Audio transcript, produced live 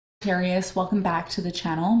Sagittarius, welcome back to the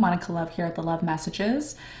channel. Monica Love here at the Love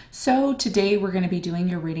Messages. So today we're going to be doing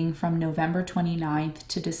your reading from November 29th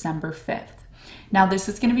to December 5th. Now this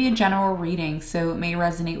is going to be a general reading, so it may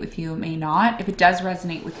resonate with you, it may not. If it does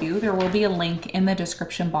resonate with you, there will be a link in the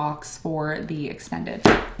description box for the extended.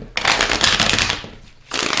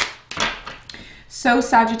 So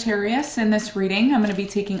Sagittarius, in this reading, I'm going to be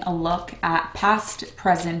taking a look at past,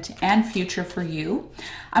 present, and future for you.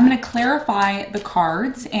 I'm going to clarify the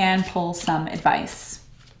cards and pull some advice.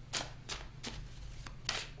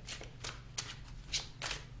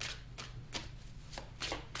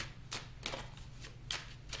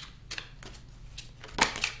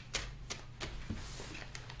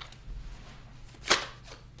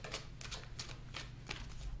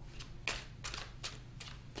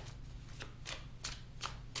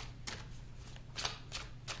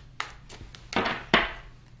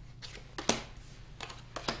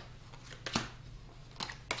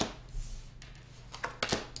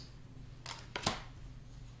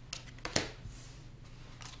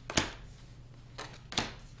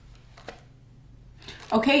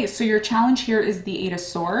 Okay, so your challenge here is the Eight of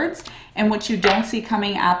Swords, and what you don't see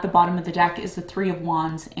coming at the bottom of the deck is the Three of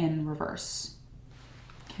Wands in reverse.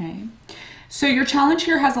 Okay, so your challenge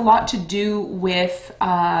here has a lot to do with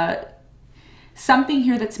something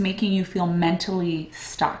here that's making you feel mentally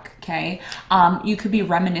stuck, okay? You could be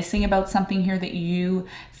reminiscing about something here that you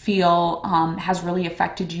feel has really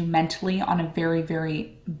affected you mentally on a very,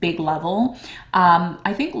 very big level.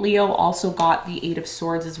 I think Leo also got the Eight of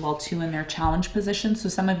Swords as well too in their challenge position. So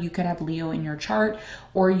some of you could have Leo in your chart,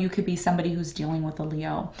 or you could be somebody who's dealing with a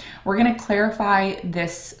Leo. We're going to clarify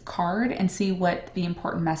this card and see what the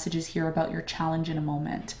important message is here about your challenge in a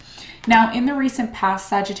moment. Now, in the recent past,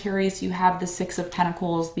 Sagittarius, you have the Six of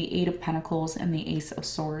Pentacles, the Eight of Pentacles, and the Ace of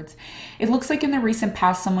Swords. It looks like in the recent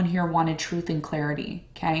past, someone here wanted truth and clarity,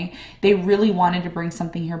 okay? They really wanted to bring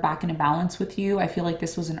something here back into balance with you. I feel like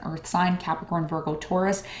this was an earth sign, Capricorn, Virgo,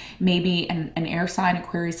 Taurus, maybe an air sign,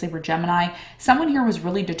 Aquarius, Libra, Gemini. Someone here was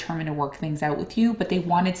really determined to work things out with you, but they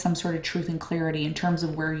wanted some sort of truth and clarity in terms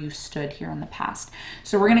of where you stood here in the past.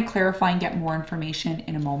 So we're going to clarify and get more information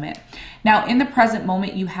in a moment. Now, in the present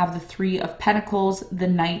moment, you have the Three of Pentacles, the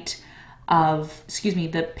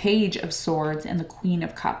the Page of Swords, and the Queen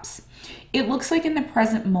of Cups. It looks like in the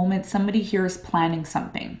present moment, somebody here is planning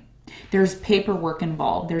something. There's paperwork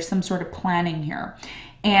involved. There's some sort of planning here.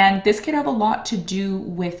 And this could have a lot to do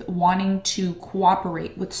with wanting to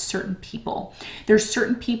cooperate with certain people. There's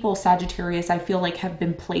certain people, Sagittarius, I feel like have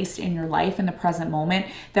been placed in your life in the present moment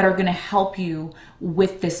that are going to help you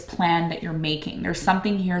with this plan that you're making. There's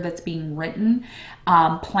something here that's being written,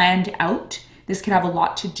 planned out. This could have a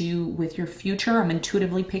lot to do with your future. I'm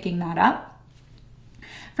intuitively picking that up.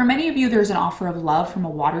 For many of you, there's an offer of love from a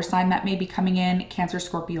water sign that may be coming in, Cancer,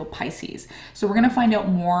 Scorpio, Pisces. So we're going to find out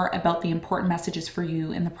more about the important messages for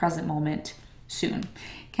you in the present moment soon.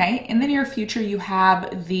 Okay, in the near future, you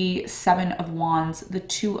have the Seven of Wands, the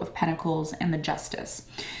Two of Pentacles, and the Justice.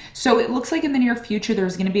 So it looks like in the near future,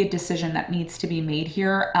 there's going to be a decision that needs to be made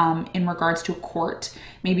here in regards to a court.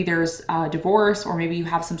 Maybe there's a divorce, or maybe you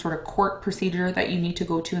have some sort of court procedure that you need to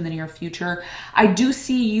go to in the near future. I do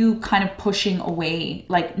see you kind of pushing away,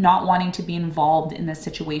 like not wanting to be involved in this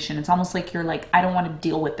situation. It's almost like you're like, I don't want to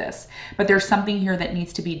deal with this, but there's something here that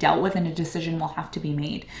needs to be dealt with and a decision will have to be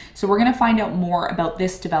made. So we're going to find out more about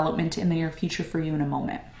this development in the near future for you in a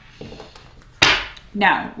moment.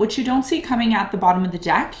 Now, what you don't see coming at the bottom of the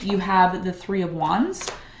deck, you have the Three of Wands,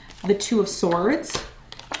 the Two of Swords,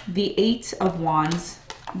 the Eight of Wands,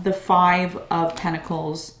 the Five of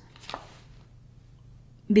Pentacles,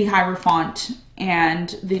 the Hierophant,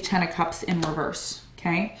 and the Ten of Cups in reverse.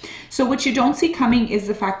 Okay, so what you don't see coming is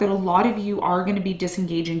the fact that a lot of you are going to be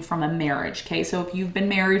disengaging from a marriage. Okay, so if you've been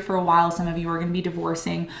married for a while, some of you are going to be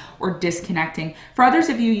divorcing or disconnecting. For others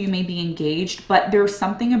of you, you may be engaged, but there's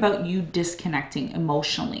something about you disconnecting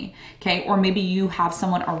emotionally. Okay, or maybe you have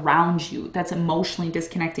someone around you that's emotionally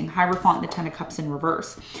disconnecting. Hierophant and the Ten of Cups in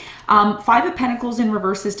reverse. Five of Pentacles in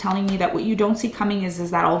reverse is telling me that what you don't see coming is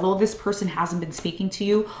that although this person hasn't been speaking to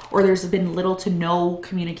you, or there's been little to no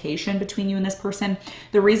communication between you and this person,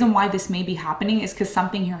 the reason why this may be happening is because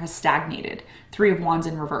something here has stagnated. Three of Wands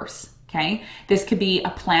in reverse. Okay, this could be a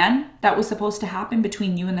plan that was supposed to happen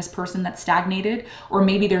between you and this person that stagnated, or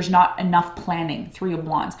maybe there's not enough planning. Three of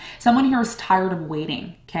Wands. Someone here is tired of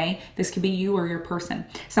waiting. Okay, this could be you or your person.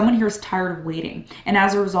 Someone here is tired of waiting, and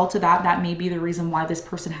as a result of that, that may be the reason why this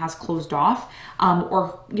person has closed off,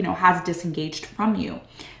 or has disengaged from you.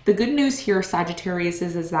 The good news here, Sagittarius,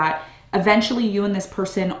 is that eventually you and this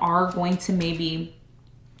person are going to maybe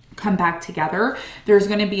come back together. There's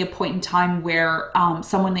going to be a point in time where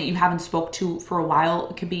someone that you haven't spoke to for a while,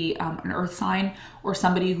 it could be an earth sign or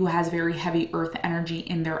somebody who has very heavy earth energy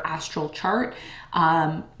in their astral chart,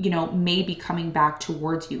 you know, may be coming back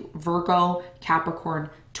towards you. Virgo, Capricorn,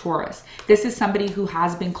 Taurus. This is somebody who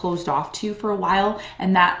has been closed off to you for a while,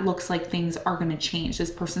 and that looks like things are going to change. This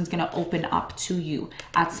person's going to open up to you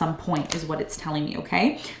at some point is what it's telling me,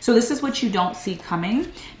 okay? So this is what you don't see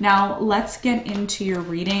coming. Now let's get into your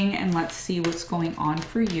reading and let's see what's going on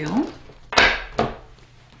for you.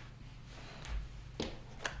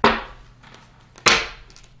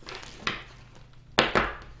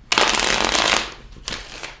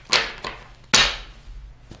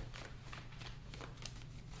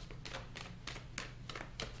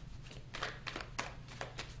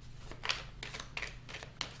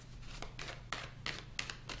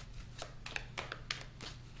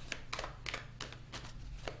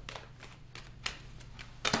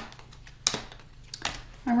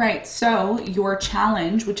 All right, so your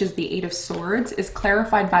challenge, which is the 8 of Swords, is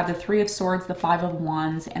clarified by the 3 of Swords, the 5 of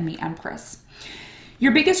Wands, and the Empress.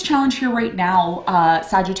 Your biggest challenge here right now,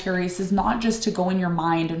 Sagittarius, is not just to go in your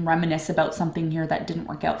mind and reminisce about something here that didn't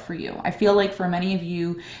work out for you. I feel like for many of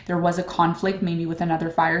you, there was a conflict maybe with another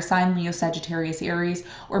fire sign, Leo, Sagittarius, Aries,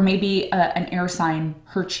 or maybe an air sign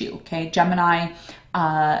hurt you, okay? Gemini,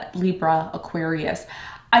 Libra, Aquarius.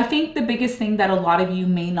 I think the biggest thing that a lot of you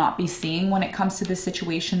may not be seeing when it comes to this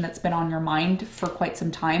situation that's been on your mind for quite some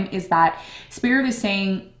time is that Spirit is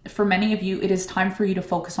saying, for many of you, it is time for you to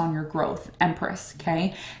focus on your growth, Empress,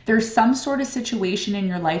 okay? There's some sort of situation in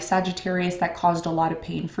your life, Sagittarius, that caused a lot of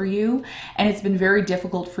pain for you, and it's been very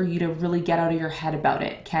difficult for you to really get out of your head about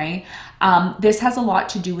it, okay? This has a lot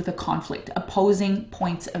to do with a conflict, opposing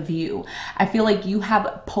points of view. I feel like you have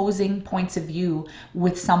opposing points of view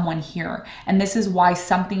with someone here, and this is why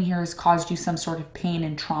something here has caused you some sort of pain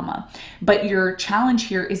and trauma. But your challenge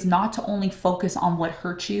here is not to only focus on what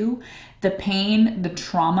hurt you, the pain, the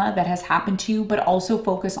trauma that has happened to you, but also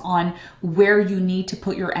focus on where you need to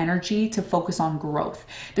put your energy to focus on growth.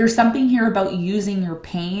 There's something here about using your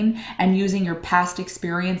pain and using your past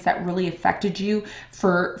experience that really affected you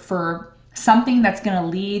for something that's going to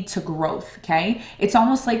lead to growth, okay? It's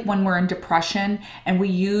almost like when we're in depression and we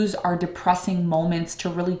use our depressing moments to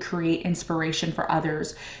really create inspiration for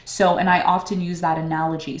others. So, and I often use that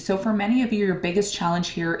analogy. So for many of you, your biggest challenge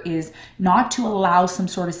here is not to allow some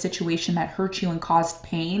sort of situation that hurt you and caused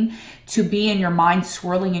pain to be in your mind,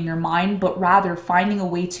 swirling in your mind, but rather finding a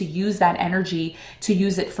way to use that energy, to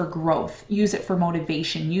use it for growth, use it for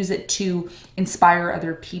motivation, use it to inspire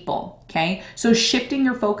other people, okay? So shifting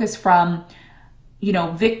your focus from, you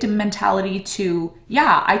know, victim mentality to,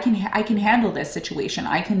 yeah, I can handle this situation.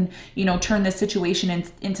 I can, you know, turn this situation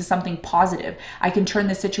into something positive. I can turn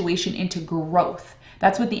this situation into growth.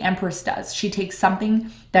 That's what the Empress does. She takes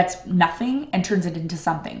something that's nothing and turns it into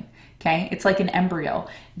something. Okay, it's like an embryo.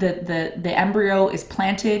 The embryo is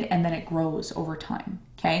planted and then it grows over time.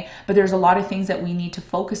 Okay, but there's a lot of things that we need to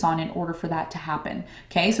focus on in order for that to happen.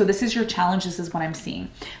 Okay, so this is your challenge. This is what I'm seeing.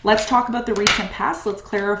 Let's talk about the recent past. Let's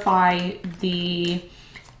clarify the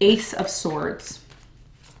Ace of Swords.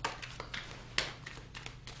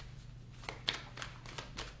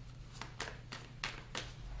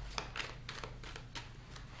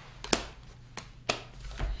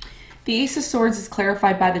 The Ace of Swords is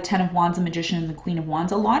clarified by the 10 of Wands, the Magician, and the Queen of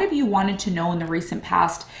Wands. A lot of you wanted to know in the recent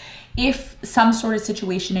past if some sort of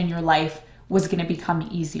situation in your life was going to become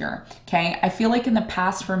easier, okay? I feel like in the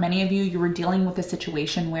past, for many of you, you were dealing with a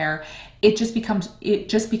situation where it just became,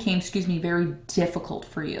 excuse me, very difficult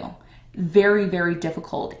for you. Very, very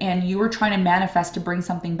difficult. And you were trying to manifest to bring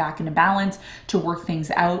something back into balance, to work things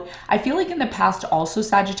out. I feel like in the past also,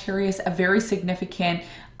 Sagittarius, a very significant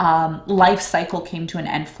life cycle came to an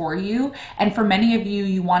end for you. And for many of you,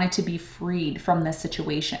 you wanted to be freed from this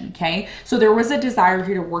situation, okay? So there was a desire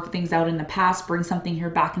here to work things out in the past, bring something here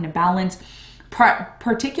back into balance.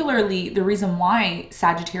 Particularly the reason why,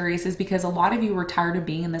 Sagittarius, is because a lot of you were tired of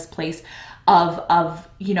being in this place of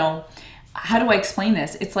you know, how do I explain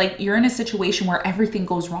this? It's like you're in a situation where everything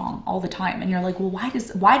goes wrong all the time. And you're like, well,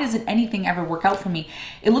 why doesn't anything ever work out for me?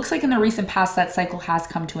 It looks like in the recent past, that cycle has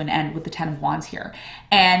come to an end with the 10 of Wands here.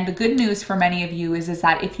 And the good news for many of you is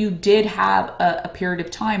that if you did have a period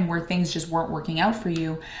of time where things just weren't working out for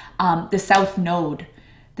you, the South Node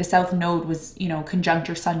was, you know, conjunct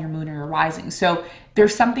your sun, your moon, or your rising. So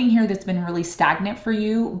there's something here that's been really stagnant for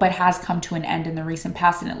you, but has come to an end in the recent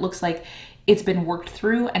past. And it looks like it's been worked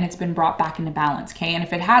through and it's been brought back into balance, okay? And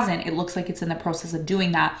if it hasn't, it looks like it's in the process of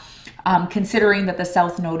doing that, considering that the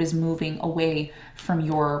South Node is moving away from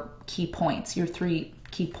your key points, your 3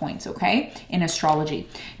 key points, okay, in astrology.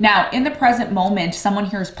 Now, in the present moment, someone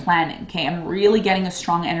here is planning, okay? I'm really getting a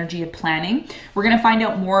strong energy of planning. We're going to find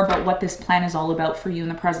out more about what this plan is all about for you in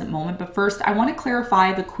the present moment. But first, I want to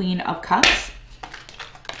clarify the Queen of Cups.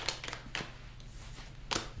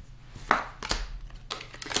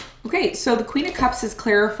 Okay, so the Queen of Cups is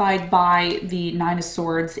clarified by the Nine of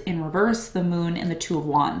Swords in reverse, the Moon, and the Two of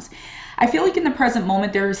Wands. I feel like in the present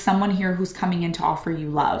moment, there is someone here who's coming in to offer you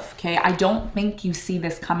love, okay? I don't think you see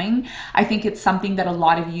this coming. I think it's something that a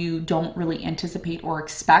lot of you don't really anticipate or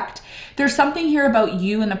expect. There's something here about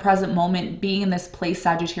you in the present moment being in this place,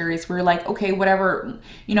 Sagittarius, where you're like, okay, whatever,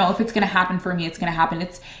 you know, if it's going to happen for me, it's going to happen.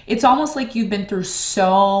 It's almost like you've been through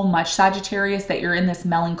so much, Sagittarius, that you're in this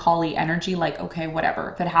melancholy energy, like, okay,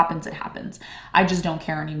 whatever. If it happens, it happens. I just don't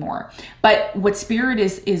care anymore. But what Spirit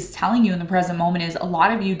is telling you in the present moment is a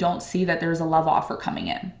lot of you don't see that there's a love offer coming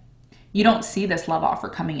in. You don't see this love offer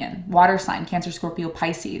coming in. Water sign, Cancer, Scorpio,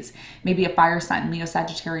 Pisces, maybe a fire sign, Leo,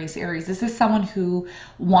 Sagittarius, Aries. This is someone who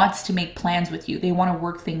wants to make plans with you. They want to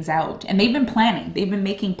work things out. And they've been planning. They've been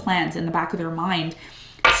making plans in the back of their mind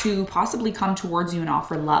to possibly come towards you and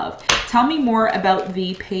offer love. Tell me more about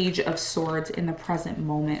the Page of Swords in the present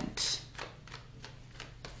moment.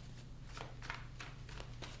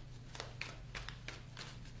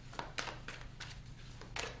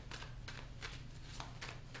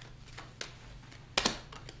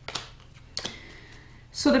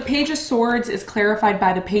 So the Page of Swords is clarified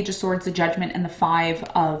by the Page of Swords, the Judgment, and the Five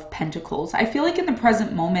of Pentacles. I feel like in the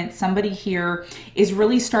present moment, somebody here is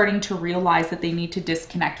really starting to realize that they need to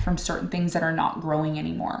disconnect from certain things that are not growing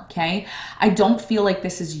anymore, okay? I don't feel like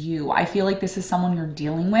this is you. I feel like this is someone you're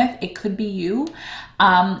dealing with. It could be you.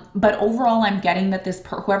 But overall, I'm getting that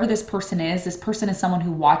whoever this person is someone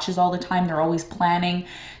who watches all the time. They're always planning.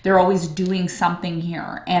 They're always doing something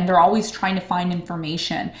here, and they're always trying to find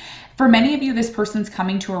information. For many of you, this person's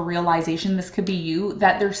coming to a realization, this could be you,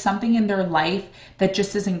 that there's something in their life that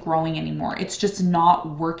just isn't growing anymore. It's just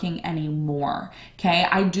not working anymore, okay?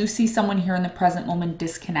 I do see someone here in the present moment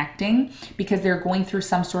disconnecting because they're going through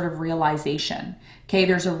some sort of realization, okay?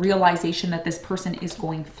 There's a realization that this person is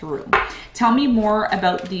going through. Tell me more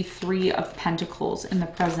about the Three of Pentacles in the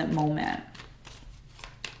present moment.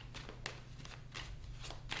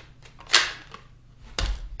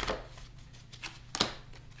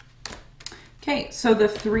 Okay, so the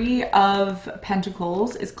Three of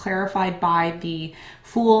Pentacles is clarified by the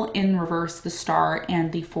Fool in reverse, the Star,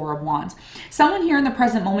 and the Four of Wands. Someone here in the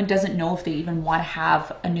present moment doesn't know if they even want to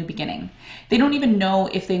have a new beginning. They don't even know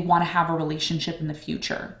if they want to have a relationship in the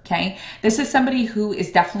future, okay? This is somebody who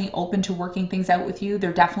is definitely open to working things out with you.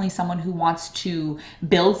 They're definitely someone who wants to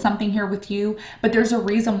build something here with you, but there's a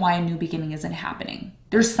reason why a new beginning isn't happening.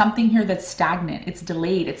 There's something here that's stagnant. It's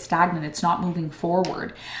delayed. It's stagnant. It's not moving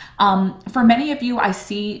forward. For many of you, I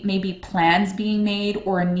see maybe plans being made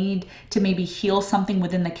or a need to maybe heal something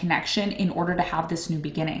within the connection in order to have this new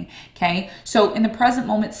beginning, okay? So in the present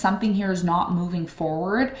moment, something here is not moving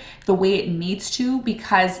forward the way it needs to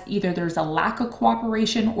because either there's a lack of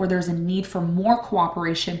cooperation or there's a need for more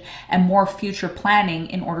cooperation and more future planning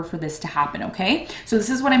in order for this to happen, okay? So this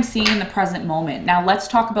is what I'm seeing in the present moment. Now let's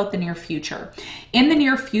talk about the near future. In the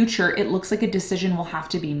near future, it looks like a decision will have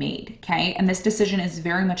to be made, okay? And this decision is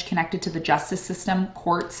very much connected to the justice system,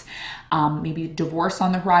 courts, maybe divorce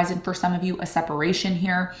on the horizon for some of you, a separation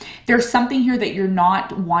here. There's something here that you're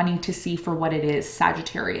not wanting to see for what it is,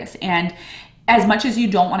 Sagittarius. And as much as you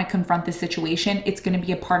don't want to confront this situation, it's going to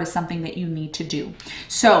be a part of something that you need to do.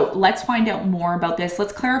 So let's find out more about this.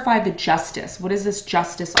 Let's clarify the justice. What is this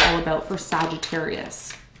justice all about for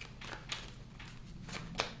Sagittarius?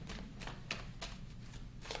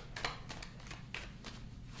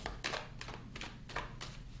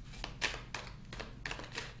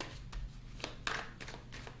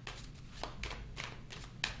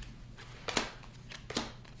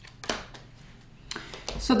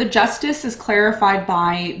 So the justice is clarified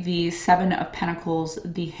by the Seven of Pentacles,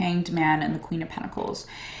 the Hanged Man, and the Queen of Pentacles.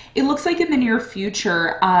 It looks like in the near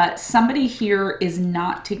future, somebody here is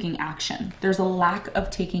not taking action. There's a lack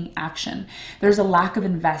of taking action. There's a lack of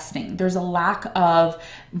investing. There's a lack of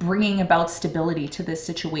bringing about stability to this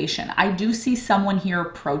situation. I do see someone here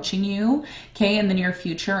approaching you, okay, in the near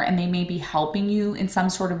future, and they may be helping you in some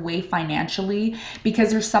sort of way financially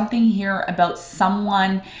because there's something here about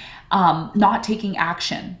someone not taking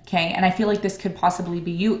action, okay? And I feel like this could possibly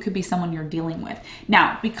be you. It could be someone you're dealing with.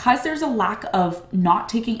 Now, because there's a lack of not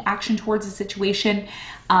taking action towards a situation,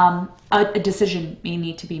 a decision may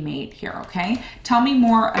need to be made here, okay? Tell me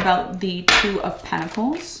more about the Two of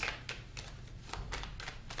Pentacles.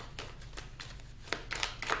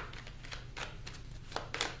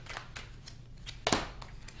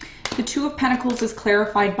 Two of Pentacles is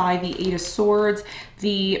clarified by the Eight of Swords,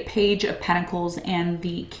 the Page of Pentacles, and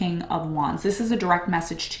the King of Wands. This is a direct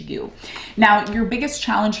message to you. Now, your biggest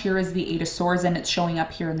challenge here is the Eight of Swords, and it's showing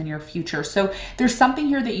up here in the near future. So there's something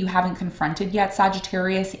here that you haven't confronted yet,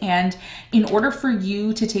 Sagittarius, and in order for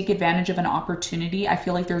you to take advantage of an opportunity, I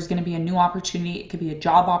feel like there's going to be a new opportunity. It could be a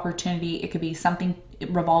job opportunity. It could be something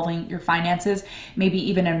revolving your finances, maybe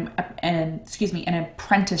even an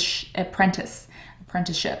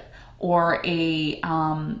apprenticeship, or a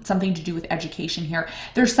something to do with education here.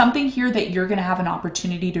 There's something here that you're gonna have an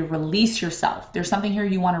opportunity to release yourself. There's something here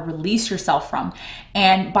you wanna release yourself from.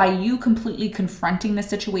 And by you completely confronting the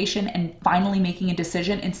situation and finally making a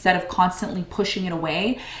decision, instead of constantly pushing it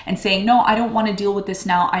away and saying, no, I don't wanna deal with this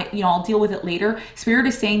now, I'll deal with it later. Spirit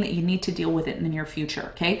is saying that you need to deal with it in the near future,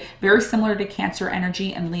 okay? Very similar to Cancer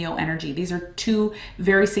energy and Leo energy. These are two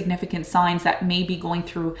very significant signs that may be going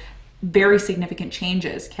through very significant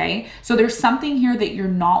changes, okay? So there's something here that you're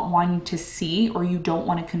not wanting to see or you don't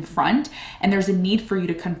want to confront, and there's a need for you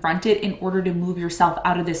to confront it in order to move yourself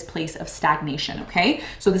out of this place of stagnation, okay?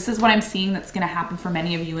 So this is what I'm seeing that's going to happen for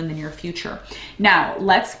many of you in the near future. Now,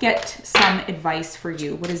 let's get some advice for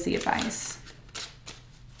you. What is the advice?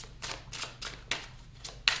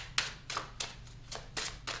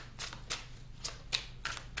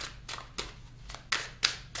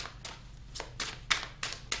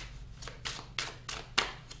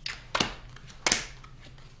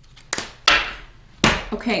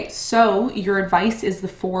 Okay, so your advice is the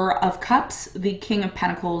Four of Cups, the King of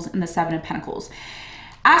Pentacles, and the Seven of Pentacles.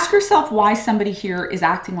 Ask yourself why somebody here is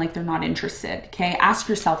acting like they're not interested, okay? Ask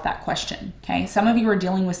yourself that question, okay? Some of you are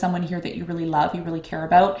dealing with someone here that you really love, you really care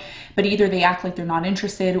about, but either they act like they're not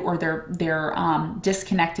interested or they're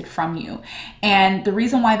disconnected from you. And the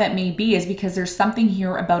reason why that may be is because there's something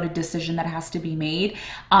here about a decision that has to be made.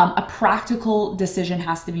 A practical decision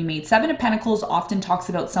has to be made. Seven of Pentacles often talks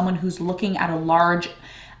about someone who's looking at a large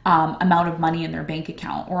amount of money in their bank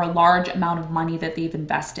account, or a large amount of money that they've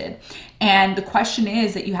invested. And the question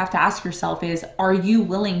is that you have to ask yourself is, are you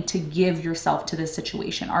willing to give yourself to this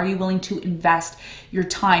situation? Are you willing to invest your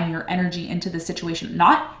time, your energy into the situation?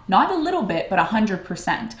 Not a little bit, but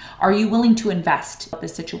 100%. Are you willing to invest in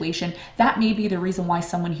this situation? That may be the reason why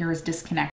someone here is disconnected.